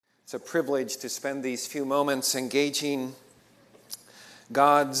It's a privilege to spend these few moments engaging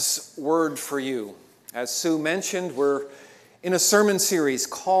God's Word for you. As Sue mentioned, we're in a sermon series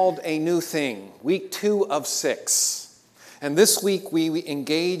called A New Thing, week 2 of 6. And this week we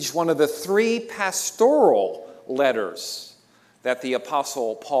engage one of the 3 pastoral letters that the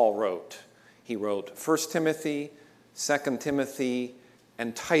Apostle Paul wrote. He wrote 1 Timothy, 2 Timothy,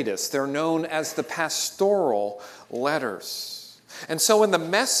 and Titus. They're known as the pastoral letters. And so in the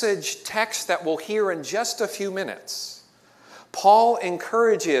message text that we'll hear in just a few minutes, Paul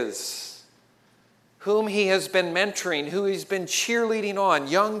encourages whom he has been mentoring, who he's been cheerleading on,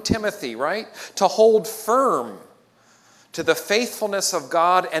 young Timothy, right? To hold firm to the faithfulness of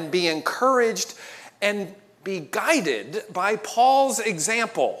God and be encouraged and be guided by Paul's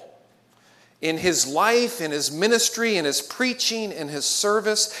example in his life, in his ministry, in his preaching, in his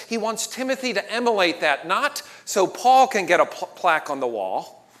service. He wants Timothy to emulate that, not so Paul can get a plaque on the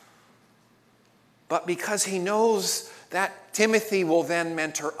wall, but because he knows that Timothy will then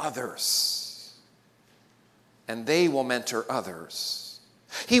mentor others, and they will mentor others.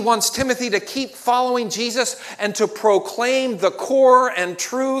 He wants Timothy to keep following Jesus and to proclaim the core and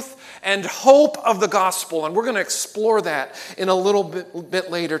truth and hope of the gospel. And we're going to explore that in a little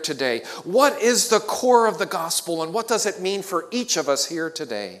bit later today. What is the core of the gospel, and what does it mean for each of us here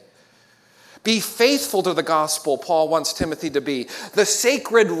today? Be faithful to the gospel, Paul wants Timothy to be. The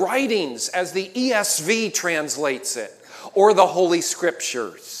sacred writings, as the ESV translates it, or the Holy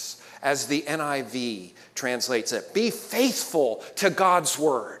Scriptures, as the NIV translates it. Be faithful to God's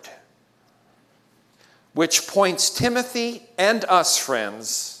word, which points Timothy and us,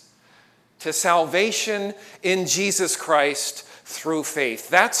 friends, to salvation in Jesus Christ through faith.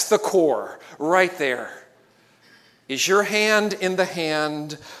 That's the core right there. Is your hand in the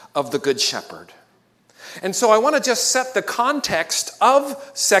hand of the Good Shepherd? And so I want to just set the context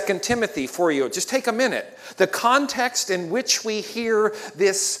of 2 Timothy for you. Just take a minute. The context in which we hear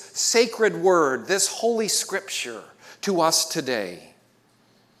this sacred word, this holy scripture to us today.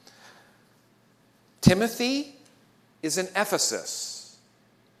 Timothy is in Ephesus.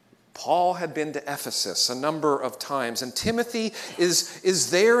 Paul had been to Ephesus a number of times, and Timothy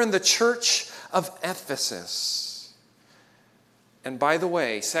is there in the church of Ephesus. And by the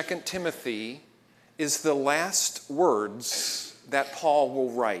way, 2 Timothy is the last words that Paul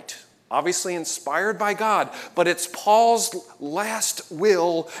will write. Obviously inspired by God, but it's Paul's last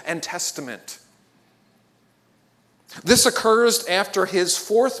will and testament. This occurs after his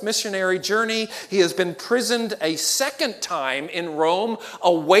 4th missionary journey. He has been imprisoned a 2nd time in Rome,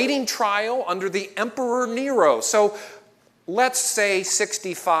 awaiting trial under the Emperor Nero. So let's say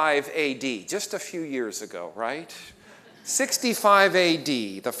 65 AD, just a few years ago, right? 65 AD,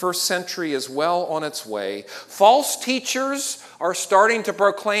 the 1st century is well on its way. False teachers are starting to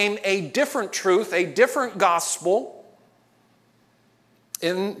proclaim a different truth, a different gospel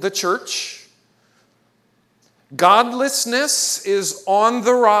in the church. Godlessness is on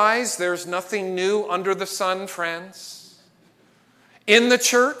the rise. There's nothing new under the sun, friends. In the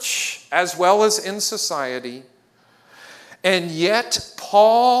church as well as in society. And yet,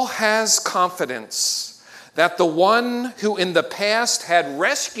 Paul has confidence that the one who in the past had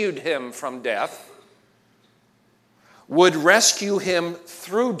rescued him from death would rescue him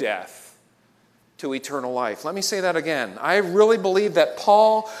through death to eternal life. Let me say that again. I really believe that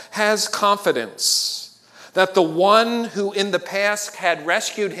Paul has confidence that the one who in the past had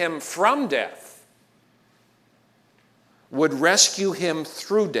rescued him from death would rescue him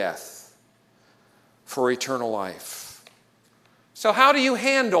through death for eternal life. So how do you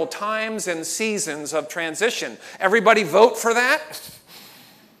handle times and seasons of transition? Everybody vote for that?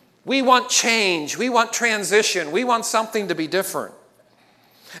 We want change. We want transition. We want something to be different.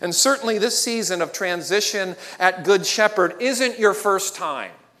 And certainly this season of transition at Good Shepherd isn't your first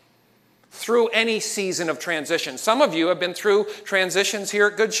time through any season of transition. Some of you have been through transitions here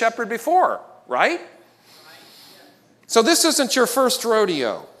at Good Shepherd before, right? So this isn't your first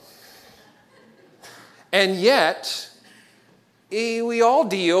rodeo. And yet, we all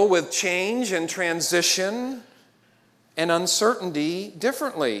deal with change and transition and uncertainty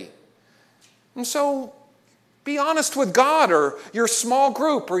differently. And so be honest with God or your small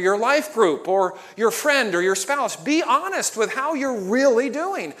group or your life group or your friend or your spouse. Be honest with how you're really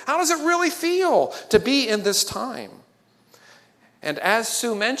doing. How does it really feel to be in this time? And as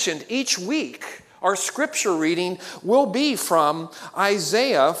Sue mentioned, each week our scripture reading will be from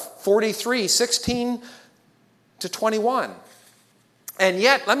Isaiah 43, 16 to 21. And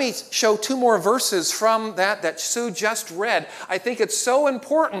yet, let me show 2 more verses from that Sue just read. I think it's so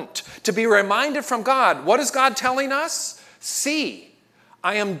important to be reminded from God. What is God telling us? See,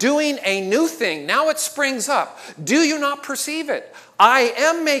 I am doing a new thing. Now it springs up. Do you not perceive it? I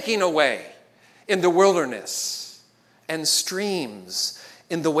am making a way in the wilderness and streams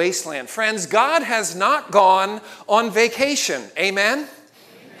in the wasteland. Friends, God has not gone on vacation. Amen? Amen.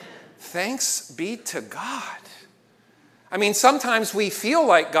 Thanks be to God. I mean, sometimes we feel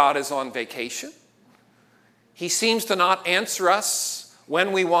like God is on vacation. He seems to not answer us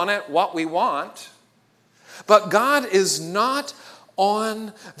when we want it, what we want. But God is not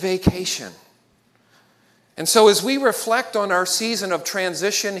on vacation. And so as we reflect on our season of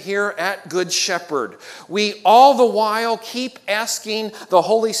transition here at Good Shepherd, we all the while keep asking the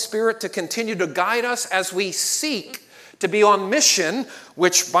Holy Spirit to continue to guide us as we seek to be on mission,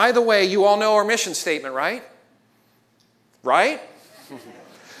 which, by the way, you all know our mission statement, right? Right?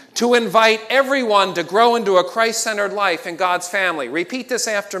 To invite everyone to grow into a Christ-centered life in God's family. Repeat this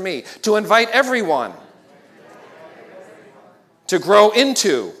after me. To invite everyone to grow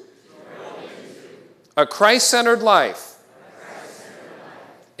into a Christ-centered life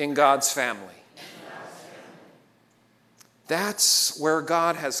in God's family. That's where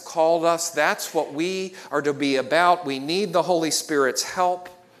God has called us. That's what we are to be about. We need the Holy Spirit's help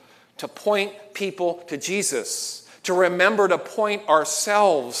to point people to Jesus, to remember to point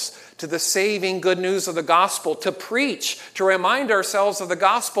ourselves to the saving good news of the gospel, to preach, to remind ourselves of the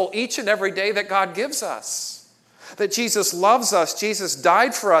gospel each and every day that God gives us. That Jesus loves us, Jesus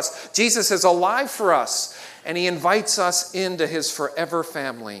died for us, Jesus is alive for us, and he invites us into his forever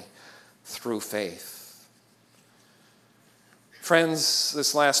family through faith. Friends,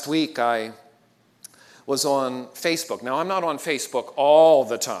 this last week I was on Facebook. Now, I'm not on Facebook all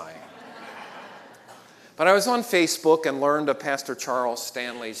the time. But I was on Facebook and learned of Pastor Charles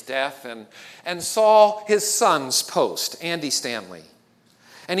Stanley's death and saw his son's post, Andy Stanley.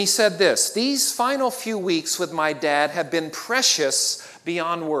 And he said this, "These final few weeks with my dad have been precious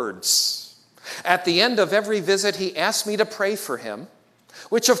beyond words. At the end of every visit, he asked me to pray for him,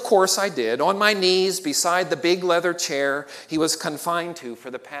 which of course I did, on my knees beside the big leather chair he was confined to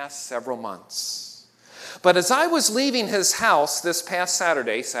for the past several months. But as I was leaving his house this past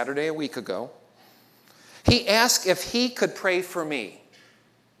Saturday a week ago, he asked if he could pray for me,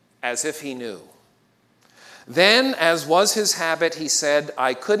 as if he knew. Then, as was his habit, he said,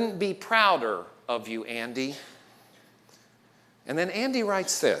 'I couldn't be prouder of you, Andy.'" And then Andy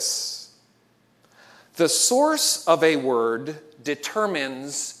writes this, "The source of a word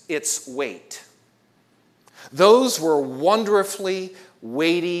determines its weight." Those were wonderfully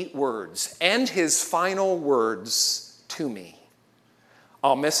weighty words, and his final words to me.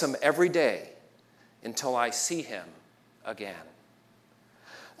 I'll miss him every day until I see him again.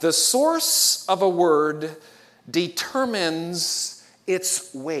 The source of a word determines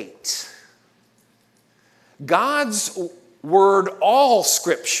its weight. God's word, all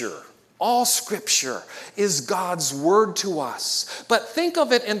Scripture is God's word to us. But think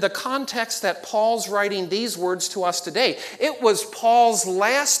of it in the context that Paul's writing these words to us today. It was Paul's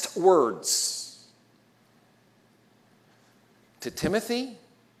last words to Timothy,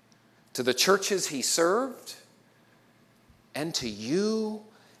 to the churches he served, and to you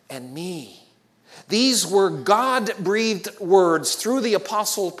and me. These were God-breathed words through the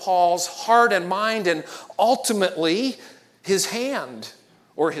Apostle Paul's heart and mind, and ultimately his hand,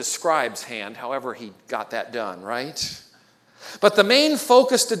 or his scribe's hand, however he got that done, right? But the main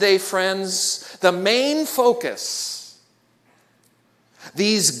focus today, friends,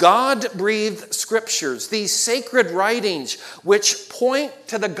 these God-breathed scriptures, these sacred writings which point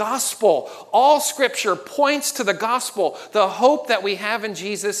to the gospel. All Scripture points to the gospel, the hope that we have in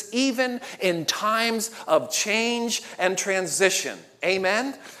Jesus, even in times of change and transition.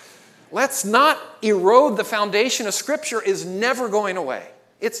 Amen? Let's not erode the foundation of Scripture. Is never going away.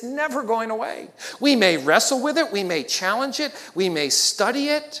 It's never going away. We may wrestle with it, we may challenge it, we may study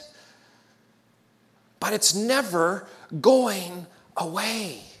it, but it's never going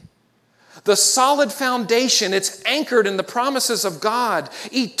away. The solid foundation, it's anchored in the promises of God,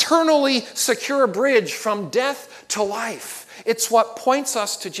 eternally secure bridge from death to life. It's what points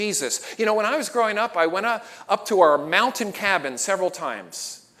us to Jesus. You know, when I was growing up, I went up to our mountain cabin several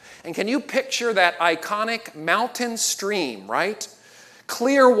times. And can you picture that iconic mountain stream, right?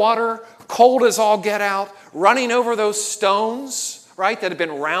 Clear water, cold as all get out, running over those stones, right, that have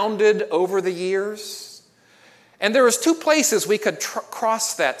been rounded over the years. And there was two places we could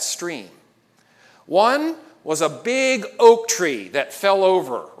cross that stream. One was a big oak tree that fell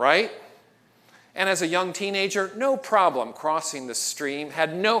over, right? And as a young teenager, no problem crossing the stream.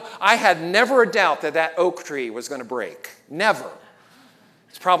 I had never a doubt that that oak tree was going to break. Never.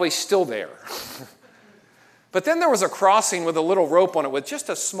 It's probably still there. But then there was a crossing with a little rope on it with just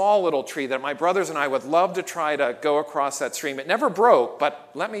a small little tree that my brothers and I would love to try to go across that stream. It never broke, but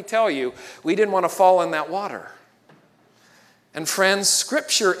let me tell you, we didn't want to fall in that water. And friends,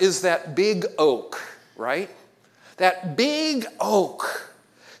 Scripture is that big oak, right? That big oak,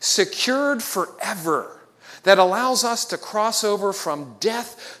 secured forever, that allows us to cross over from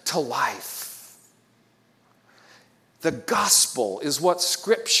death to life. The gospel is what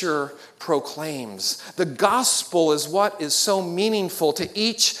Scripture proclaims. The gospel is what is so meaningful to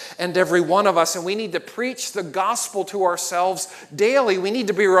each and every one of us, and we need to preach the gospel to ourselves daily. We need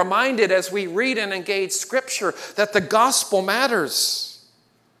to be reminded as we read and engage Scripture that the gospel matters.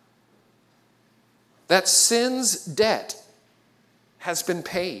 That sin's debt has been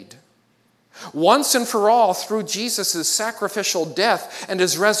paid. Once and for all through Jesus' sacrificial death and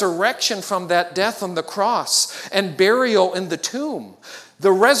his resurrection from that death on the cross and burial in the tomb.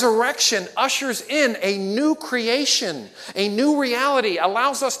 The resurrection ushers in a new creation, a new reality,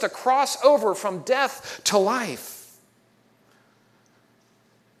 allows us to cross over from death to life.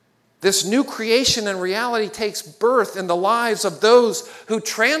 This new creation and reality takes birth in the lives of those who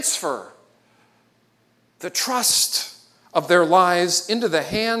transfer the trust of their lives into the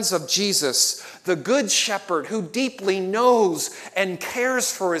hands of Jesus, the good shepherd who deeply knows and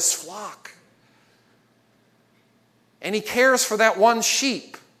cares for his flock. And he cares for that one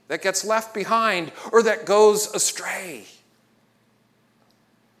sheep that gets left behind or that goes astray.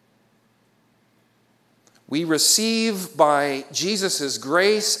 We receive by Jesus'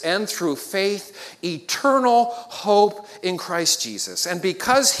 grace and through faith eternal hope in Christ Jesus. And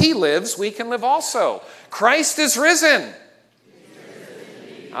because he lives, we can live also. Christ is risen.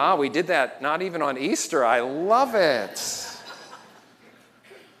 We did that not even on Easter. I love it.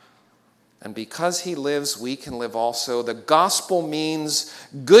 And because he lives, we can live also. The gospel means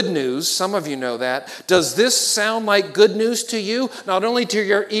good news. Some of you know that. Does this sound like good news to you? Not only to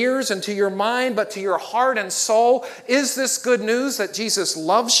your ears and to your mind, but to your heart and soul? Is this good news that Jesus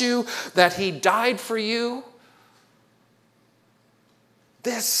loves you, that he died for you?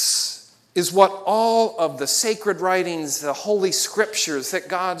 This is what all of the sacred writings, the Holy Scriptures that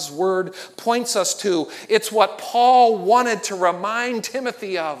God's Word points us to. It's what Paul wanted to remind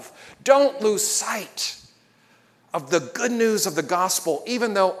Timothy of. Don't lose sight of the good news of the gospel,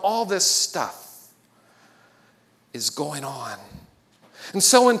 even though all this stuff is going on. And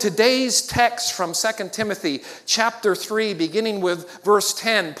so in today's text from 2 Timothy chapter 3, beginning with verse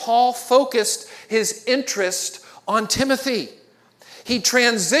 10, Paul focused his interest on Timothy. He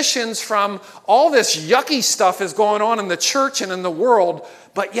transitions from all this yucky stuff is going on in the church and in the world,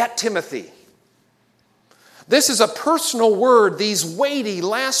 but yet Timothy. This is a personal word, these weighty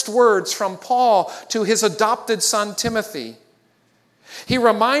last words from Paul to his adopted son Timothy. He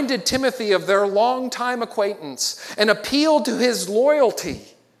reminded Timothy of their longtime acquaintance and appealed to his loyalty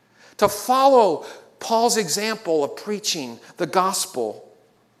to follow Paul's example of preaching the gospel.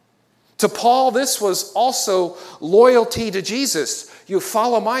 To Paul, this was also loyalty to Jesus. You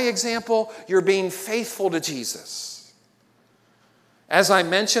follow my example, you're being faithful to Jesus. As I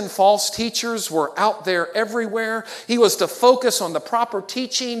mentioned, false teachers were out there everywhere. He was to focus on the proper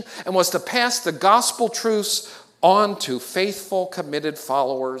teaching and was to pass the gospel truths on to faithful, committed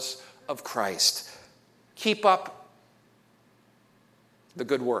followers of Christ. Keep up the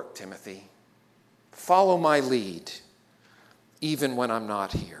good work, Timothy. Follow my lead, even when I'm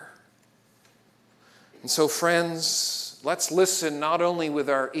not here. And so, friends, let's listen not only with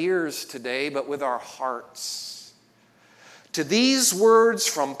our ears today, but with our hearts to these words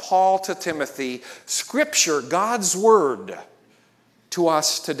from Paul to Timothy, Scripture, God's Word, to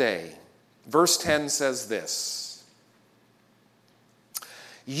us today. Verse 10 says this: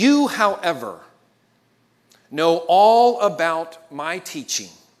 You, however, know all about my teaching,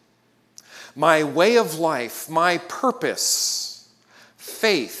 my way of life, my purpose,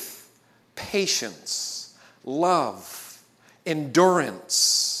 faith, patience, love,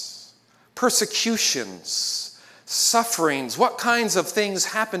 endurance, persecutions, sufferings. What kinds of things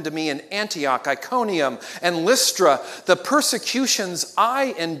happened to me in Antioch, Iconium, and Lystra? The persecutions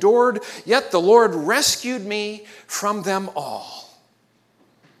I endured, yet the Lord rescued me from them all.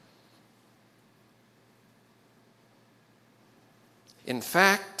 In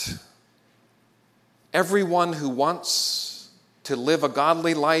fact, everyone who wants to live a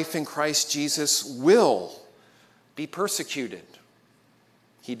godly life in Christ Jesus will be persecuted.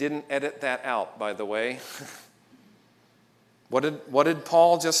 He didn't edit that out, by the way. What did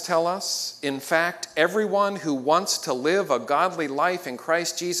Paul just tell us? In fact, everyone who wants to live a godly life in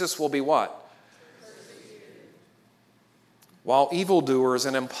Christ Jesus will be what? while evildoers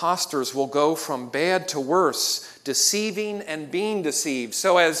and impostors will go from bad to worse, deceiving and being deceived.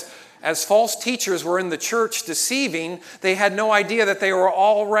 So as false teachers were in the church deceiving, they had no idea that they were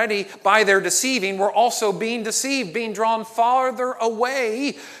already, by their deceiving, were also being deceived, being drawn farther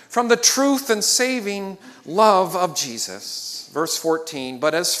away from the truth and saving love of Jesus. Verse 14,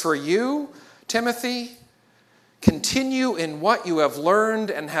 but as for you, Timothy, continue in what you have learned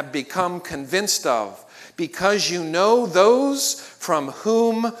and have become convinced of, because you know those from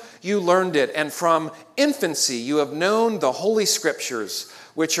whom you learned it, and from infancy you have known the Holy Scriptures,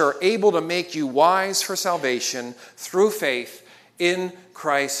 which are able to make you wise for salvation through faith in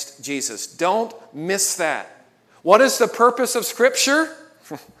Christ Jesus. Don't miss that. What is the purpose of Scripture?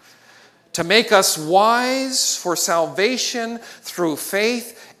 To make us wise for salvation through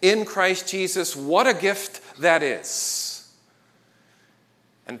faith in Christ Jesus. What a gift that is.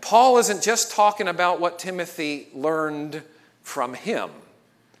 And Paul isn't just talking about what Timothy learned from him.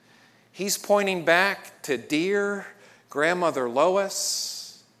 He's pointing back to dear grandmother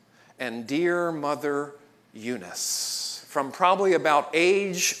Lois and dear mother Eunice, from probably about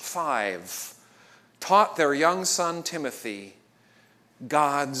age 5, taught their young son Timothy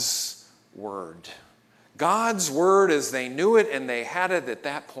God's Word. God's Word as they knew it and they had it at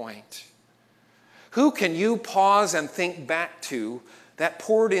that point. Who can you pause and think back to that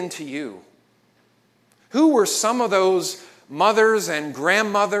poured into you? Who were some of those mothers and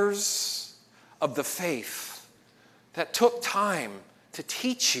grandmothers of the faith that took time to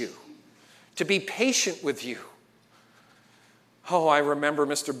teach you, to be patient with you? Oh, I remember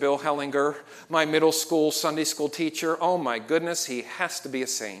Mr. Bill Hellinger, my middle school Sunday school teacher. Oh my goodness, he has to be a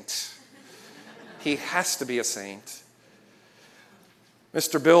saint. He has to be a saint.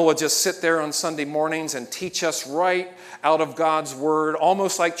 Mr. Bill would just sit there on Sunday mornings and teach us right out of God's Word,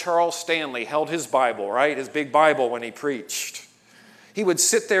 almost like Charles Stanley held his Bible, right? His big Bible when he preached. He would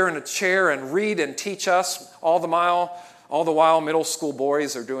sit there in a chair and read and teach us all the while middle school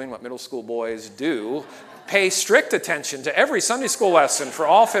boys are doing what middle school boys do, pay strict attention to every Sunday school lesson for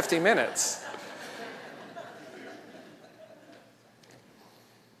all 50 minutes.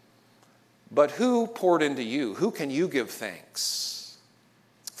 But who poured into you? Who can you give thanks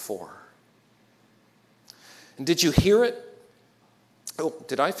for? And did you hear it? Oh,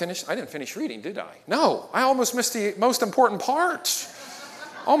 did I finish? I didn't finish reading, did I? No, I almost missed the most important part.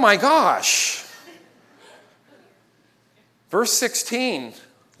 Oh my gosh. Verse 16.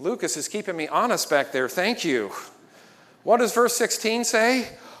 Lucas is keeping me honest back there. Thank you. What does verse 16 say?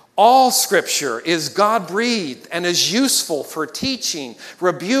 All Scripture is God-breathed and is useful for teaching,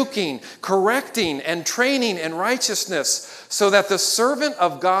 rebuking, correcting, and training in righteousness, so that the servant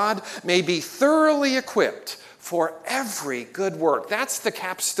of God may be thoroughly equipped for every good work. That's the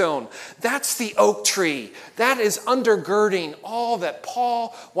capstone. That's the oak tree. That is undergirding all that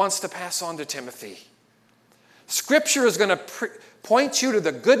Paul wants to pass on to Timothy. Scripture is going to point you to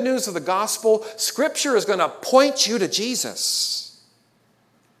the good news of the gospel. Scripture is going to point you to Jesus.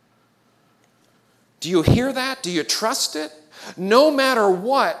 Do you hear that? Do you trust it? No matter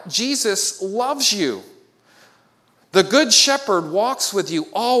what, Jesus loves you. The Good Shepherd walks with you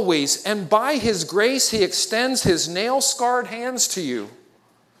always, and by His grace, He extends His nail-scarred hands to you.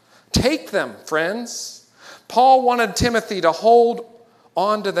 Take them, friends. Paul wanted Timothy to hold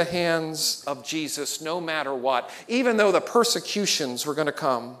on to the hands of Jesus no matter what, even though the persecutions were going to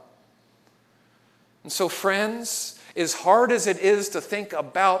come. And so, friends, as hard as it is to think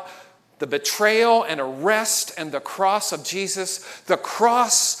about the betrayal and arrest and the cross of Jesus, the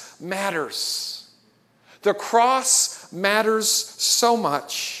cross matters. The cross matters so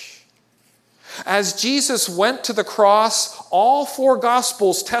much. As Jesus went to the cross, all 4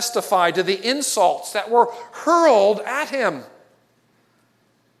 Gospels testify to the insults that were hurled at Him.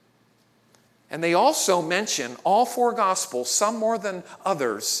 And they also mention, all 4 Gospels, some more than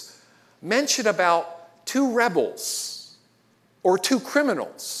others, mention about 2 rebels or 2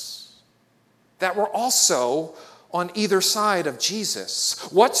 criminals that were also on either side of Jesus.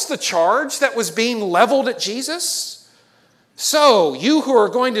 What's the charge that was being leveled at Jesus? So, you who are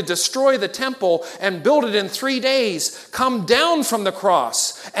going to destroy the temple and build it in 3 days, come down from the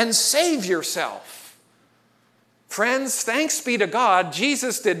cross and save yourself. Friends, thanks be to God,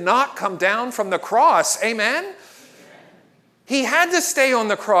 Jesus did not come down from the cross. Amen? He had to stay on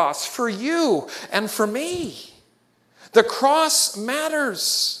the cross for you and for me. The cross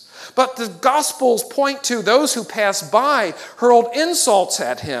matters. But the Gospels point to those who passed by hurled insults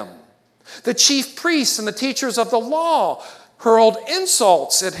at Him. The chief priests and the teachers of the law hurled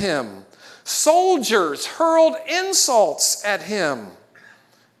insults at Him. Soldiers hurled insults at Him.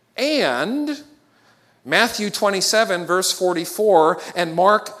 And Matthew 27, verse 44, and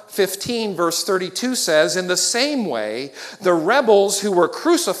Mark 15, verse 32 says, in the same way, the rebels who were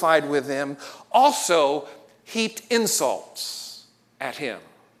crucified with him also heaped insults at him.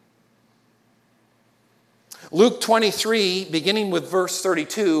 Luke 23, beginning with verse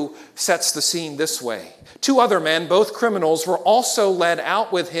 32, sets the scene this way. 2 other men, both criminals, were also led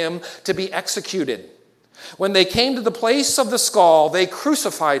out with him to be executed. When they came to the place of the skull, they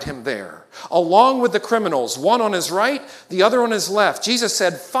crucified him there, along with the criminals, one on his right, the other on his left. Jesus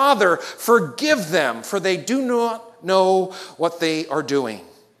said, Father, forgive them, for they do not know what they are doing.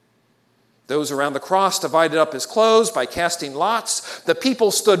 Those around the cross divided up his clothes by casting lots. The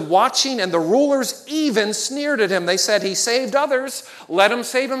people stood watching, and the rulers even sneered at him. They said, he saved others, let him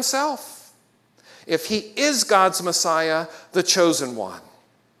save himself, if he is God's Messiah, the chosen one.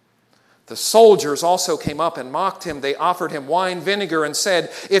 The soldiers also came up and mocked him. They offered him wine vinegar and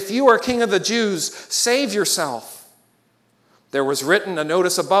said, if you are king of the Jews, save yourself. There was written a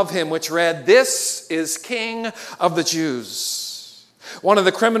notice above him which read, this is King of the Jews. One of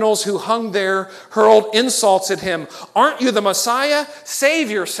the criminals who hung there hurled insults at him. Aren't you the Messiah? Save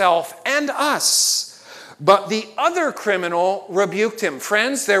yourself and us. But the other criminal rebuked him.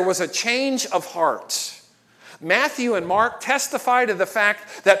 Friends, there was a change of heart. Matthew and Mark testify to the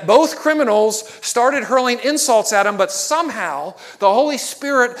fact that both criminals started hurling insults at him, but somehow the Holy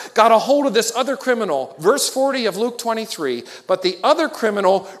Spirit got a hold of this other criminal. Verse 40 of Luke 23, but the other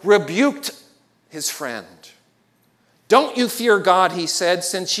criminal rebuked his friend. Don't you fear God, he said,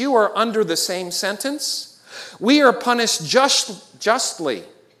 since you are under the same sentence? We are punished justly,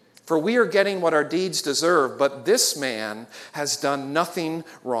 for we are getting what our deeds deserve, but this man has done nothing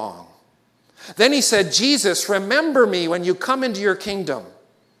wrong. Then he said, Jesus, remember me when you come into your kingdom.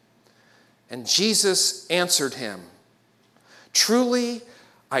 And Jesus answered him, truly,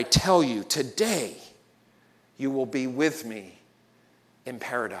 I tell you, today you will be with me in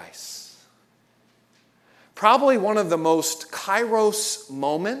paradise. Probably one of the most kairos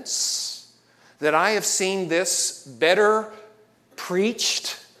moments that I have seen this better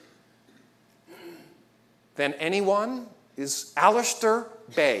preached than anyone is Alistair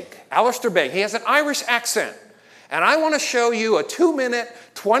Begg. Alistair Begg. He has an Irish accent. And I want to show you a 2-minute,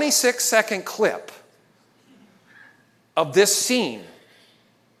 26-second clip of this scene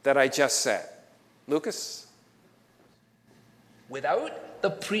that I just said. Lucas? Without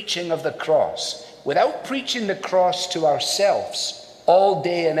the preaching of the cross, without preaching the cross to ourselves all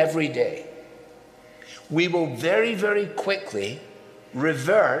day and every day, we will very, very quickly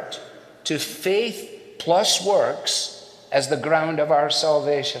revert to faith plus works as the ground of our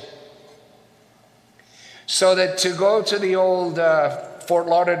salvation. So that to go to the old Fort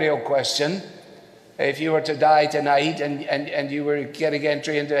Lauderdale question, if you were to die tonight and you were getting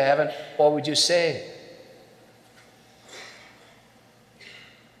entry into heaven, what would you say?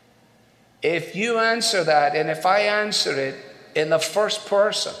 If you answer that, and if I answer it in the first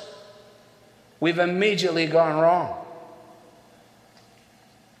person, we've immediately gone wrong.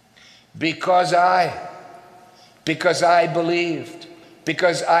 Because I believed,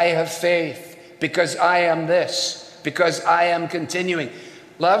 because I have faith, because I am this, because I am continuing.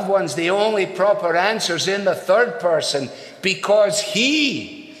 Loved ones, the only proper answer is in the third person, because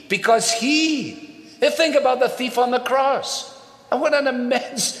he. Think about the thief on the cross. And what an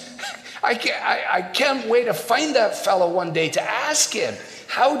immense... I can't wait to find that fellow one day to ask him,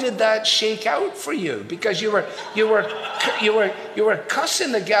 how did that shake out for you? Because you were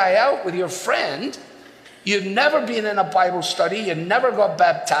cussing the guy out with your friend. You'd never been in a Bible study. You never got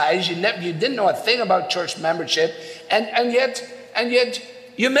baptized. You didn't know a thing about church membership, and yet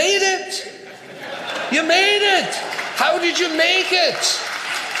you made it. You made it. How did you make it?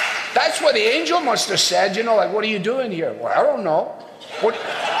 That's what the angel must have said. Like, what are you doing here? Well, I don't know.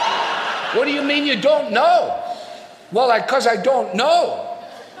 What do you mean you don't know? Well, because I don't know.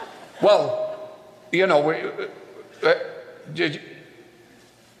 Well,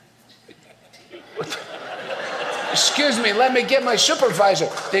 excuse me, let me get my supervisor.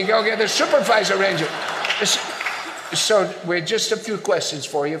 They go get the supervisor ranger. So, wait, just a few questions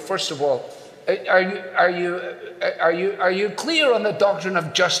for you. First of all, are you clear on the doctrine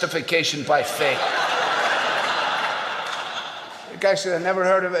of justification by faith? Guy said, I never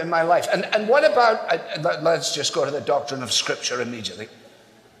heard of it in my life. And what about, let's just go to the doctrine of Scripture immediately.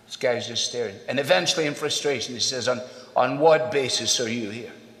 This guy's just staring. And eventually in frustration, he says, on what basis are you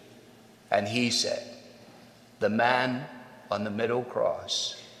here? And he said, the man on the middle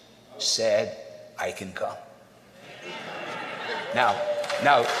cross said, I can come. Now,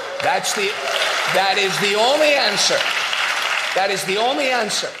 that is the only answer. That is the only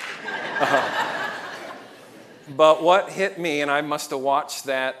answer. But what hit me, and I must have watched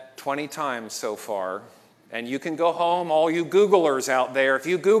that 20 times so far, and you can go home, all you Googlers out there, if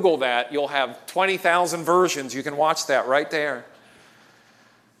you Google that, you'll have 20,000 versions. You can watch that right there.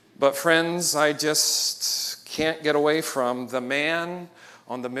 But friends, I just can't get away from the man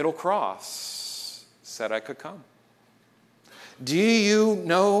on the middle cross said I could come. Do you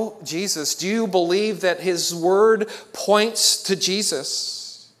know Jesus? Do you believe that his word points to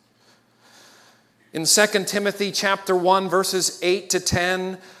Jesus? In 2 Timothy chapter 1, verses 8 to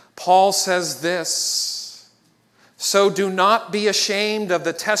 10, Paul says this: "So do not be ashamed of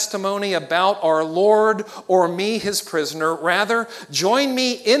the testimony about our Lord or me, his prisoner. Rather, join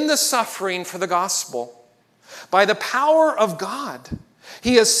me in the suffering for the gospel. By the power of God,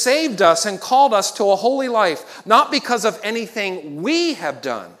 he has saved us and called us to a holy life, not because of anything we have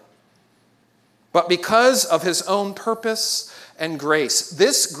done, but because of his own purpose and grace.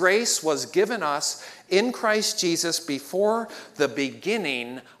 This grace was given us in Christ Jesus before the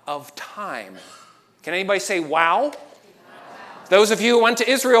beginning of time." Can anybody say wow? Wow. Those of you who went to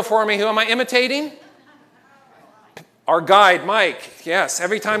Israel for me, who am I imitating? Our guide, Mike. Yes,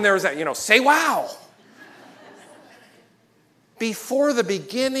 every time there was that, say wow. Before the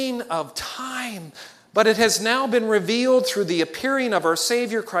beginning of time. But it has now been revealed through the appearing of our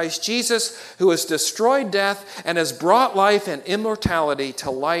Savior Christ Jesus, who has destroyed death and has brought life and immortality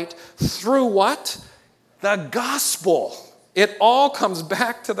to light through what? The gospel. It all comes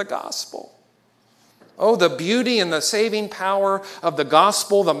back to the gospel. Oh, the beauty and the saving power of the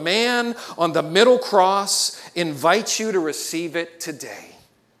gospel. The man on the middle cross invites you to receive it today.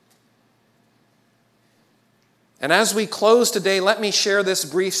 And as we close today, let me share this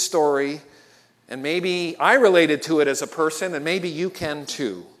brief story. And maybe I related to it as a person, and maybe you can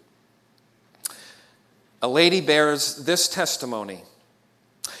too. A lady bears this testimony.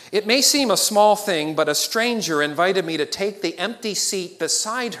 "It may seem a small thing, but a stranger invited me to take the empty seat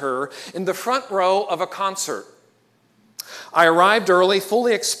beside her in the front row of a concert. I arrived early,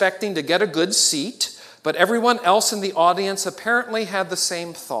 fully expecting to get a good seat, but everyone else in the audience apparently had the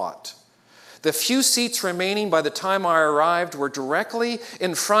same thought. The few seats remaining by the time I arrived were directly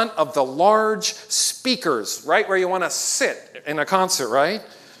in front of the large speakers, right where you want to sit in a concert, right?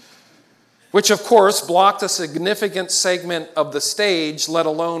 Which, of course, blocked a significant segment of the stage, let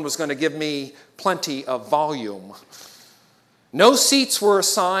alone was going to give me plenty of volume. No seats were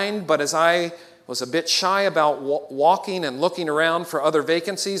assigned, but as I was a bit shy about walking and looking around for other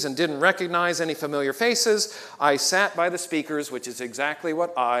vacancies and didn't recognize any familiar faces, I sat by the speakers, which is exactly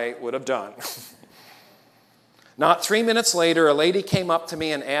what I would have done. Not 3 minutes later, a lady came up to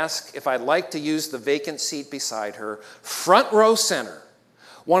me and asked if I'd like to use the vacant seat beside her, front row center,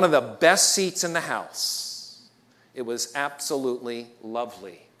 one of the best seats in the house. It was absolutely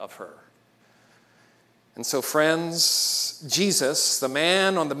lovely of her. And so, friends, Jesus, the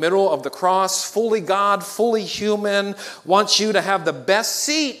man on the middle of the cross, fully God, fully human, wants you to have the best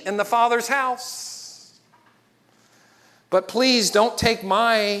seat in the Father's house. But please don't take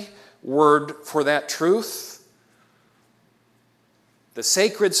my word for that truth. The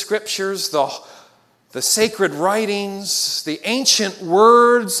sacred scriptures, the sacred writings, the ancient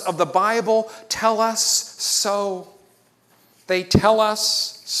words of the Bible tell us so. They tell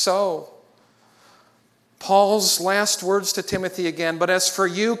us so. Paul's last words to Timothy again: "But as for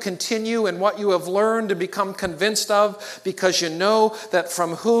you, continue in what you have learned and become convinced of, because you know that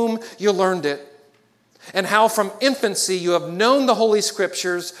from whom you learned it, and how from infancy you have known the Holy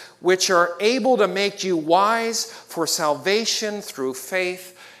Scriptures, which are able to make you wise for salvation through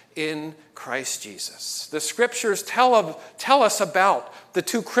faith in Christ Jesus." The Scriptures tell us about the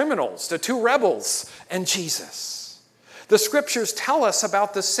two criminals, the two rebels, and Jesus. The Scriptures tell us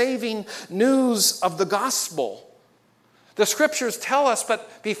about the saving news of the gospel. The Scriptures tell us,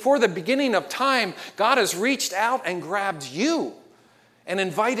 but before the beginning of time, God has reached out and grabbed you and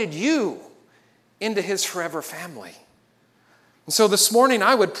invited you into his forever family. And so this morning,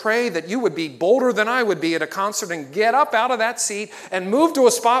 I would pray that you would be bolder than I would be at a concert and get up out of that seat and move to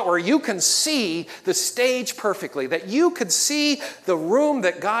a spot where you can see the stage perfectly, that you could see the room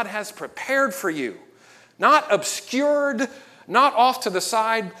that God has prepared for you. Not obscured, not off to the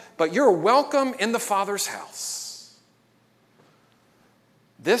side, but you're welcome in the Father's house.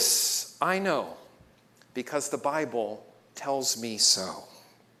 This I know because the Bible tells me so.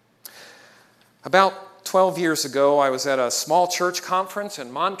 About 12 years ago, I was at a small church conference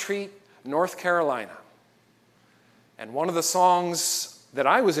in Montreat, North Carolina. And one of the songs that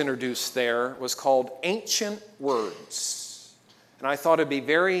I was introduced there was called "Ancient Words." And I thought it'd be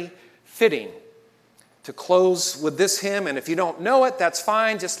very fitting to close with this hymn. And if you don't know it, that's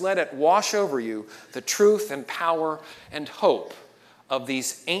fine. Just let it wash over you the truth and power and hope of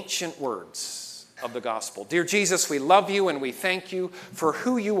these ancient words of the gospel. Dear Jesus, we love you and we thank you for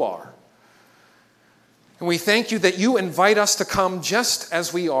who you are. And we thank you that you invite us to come just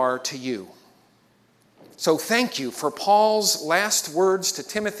as we are to you. So thank you for Paul's last words to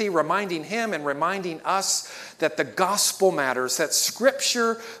Timothy, reminding him and reminding us that the gospel matters, that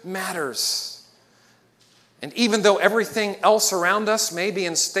Scripture matters. And even though everything else around us may be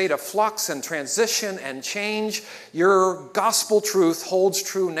in state of flux and transition and change, your gospel truth holds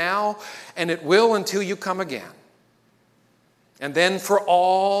true now, and it will until you come again. And then for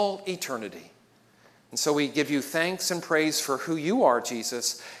all eternity. And so we give you thanks and praise for who you are,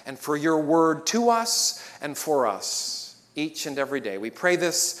 Jesus, and for your word to us and for us each and every day. We pray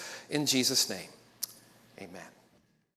this in Jesus' name. Amen.